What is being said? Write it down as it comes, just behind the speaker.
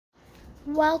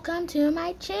Welcome to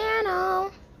my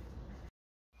channel.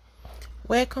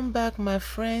 Welcome back, my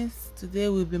friends. Today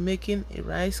we'll be making a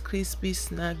Rice Krispie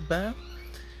snack bar.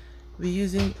 We're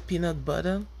using peanut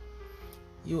butter.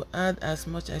 You add as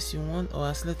much as you want or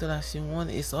as little as you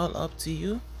want. It's all up to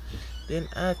you. Then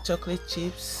add chocolate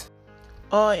chips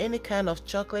or any kind of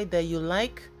chocolate that you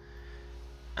like.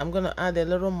 I'm gonna add a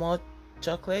little more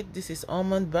chocolate. This is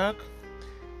almond bark.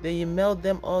 Then you melt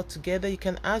them all together. You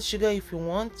can add sugar if you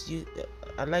want.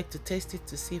 I like to taste it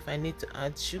to see if I need to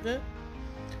add sugar.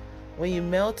 When you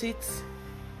melt it,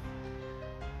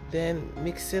 then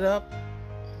mix it up.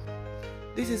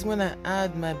 This is when I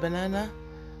add my banana,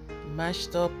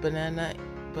 mashed up banana,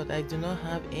 but I do not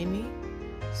have any,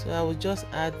 so I will just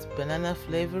add banana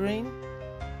flavoring,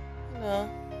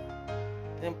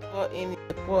 then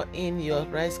pour in your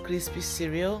Rice Krispie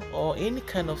cereal or any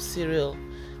kind of cereal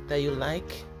that you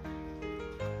like.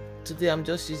 Today I'm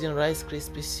just using Rice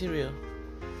Krispie cereal.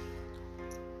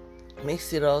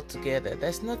 Mix it all together.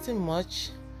 There's nothing much,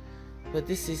 but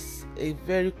this is a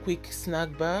very quick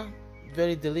snack bar,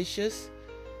 very delicious.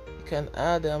 You can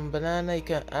add banana, you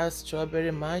can add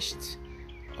strawberry mashed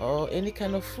or any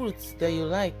kind of fruits that you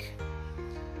like.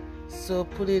 So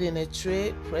put it in a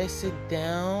tray, press it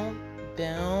down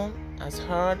as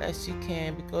hard as you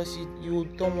can, because you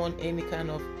don't want any kind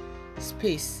of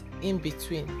space in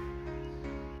between.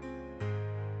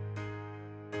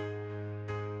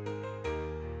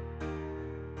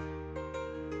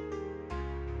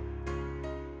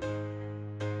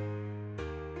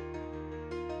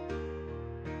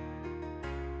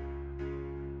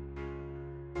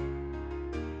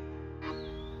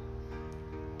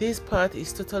 This part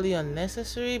is totally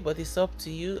unnecessary, but it's up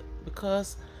to you.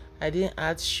 Because I didn't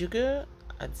add sugar,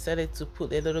 I decided to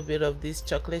put a little bit of this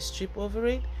chocolate strip over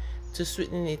it to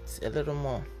sweeten it a little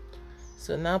more.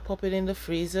 So now pop it in the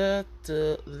freezer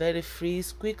to let it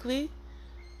freeze quickly,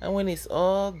 and when it's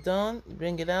all done,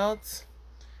 bring it out,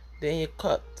 then you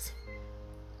cut.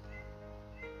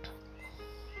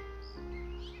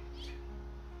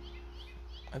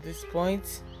 At this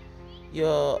point,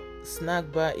 your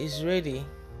snack bar is ready.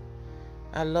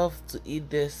 I love to eat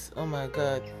this. Oh my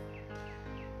god,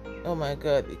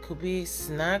 it could be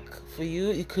snack for you,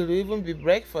 it could even be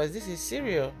breakfast. This is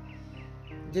cereal,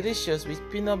 delicious with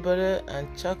peanut butter and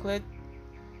chocolate.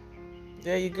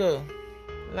 There you go.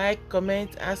 Like,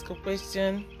 comment, ask a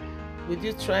question. Would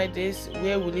you try this?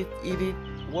 Where will it eat it?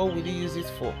 What will you use it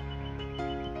for?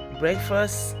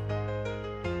 Breakfast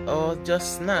or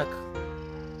just snack?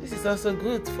 This is also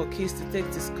good for kids to take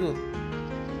to school.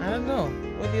 I don't know.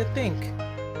 What do you think?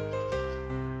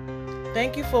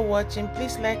 Thank you for watching.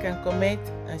 Please like and comment,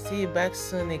 and see you back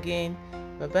soon again.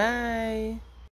 Bye bye.